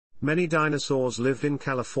Many dinosaurs lived in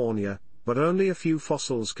California, but only a few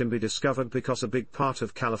fossils can be discovered because a big part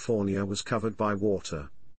of California was covered by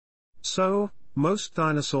water. So, most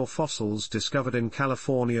dinosaur fossils discovered in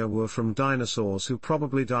California were from dinosaurs who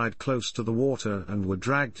probably died close to the water and were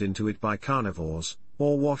dragged into it by carnivores,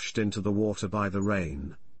 or washed into the water by the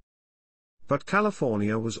rain. But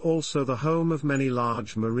California was also the home of many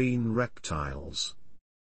large marine reptiles.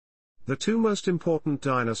 The two most important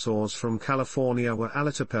dinosaurs from California were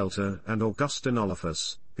Aletopelta and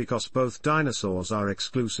Augustynolophus, because both dinosaurs are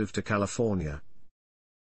exclusive to California.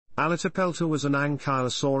 Aletopelta was an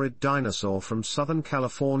ankylosaurid dinosaur from southern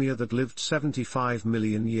California that lived 75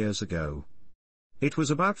 million years ago. It was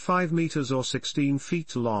about 5 meters or 16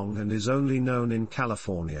 feet long and is only known in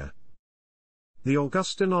California. The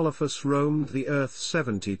Augustynolophus roamed the Earth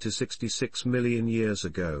 70 to 66 million years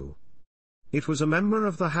ago. It was a member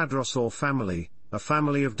of the Hadrosaur family, a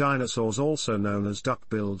family of dinosaurs also known as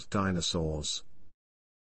duck-billed dinosaurs.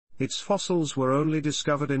 Its fossils were only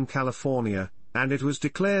discovered in California, and it was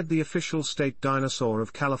declared the official state dinosaur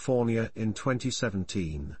of California in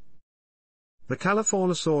 2017. The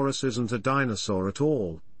Californosaurus isn't a dinosaur at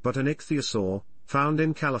all, but an ichthyosaur, found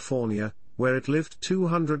in California, where it lived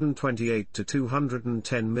 228 to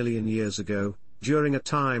 210 million years ago, during a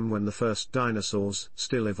time when the first dinosaurs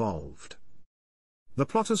still evolved. The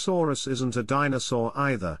Plotosaurus isn't a dinosaur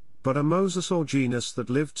either, but a mosasaur genus that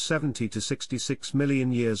lived 70 to 66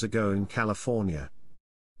 million years ago in California.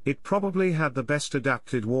 It probably had the best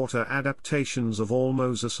adapted water adaptations of all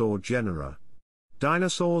mosasaur genera.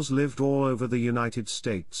 Dinosaurs lived all over the United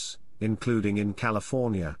States, including in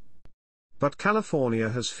California. But California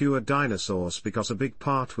has fewer dinosaurs because a big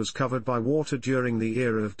part was covered by water during the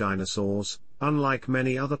era of dinosaurs, unlike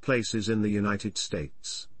many other places in the United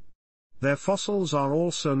States. Their fossils are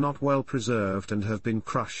also not well preserved and have been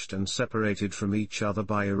crushed and separated from each other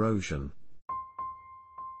by erosion.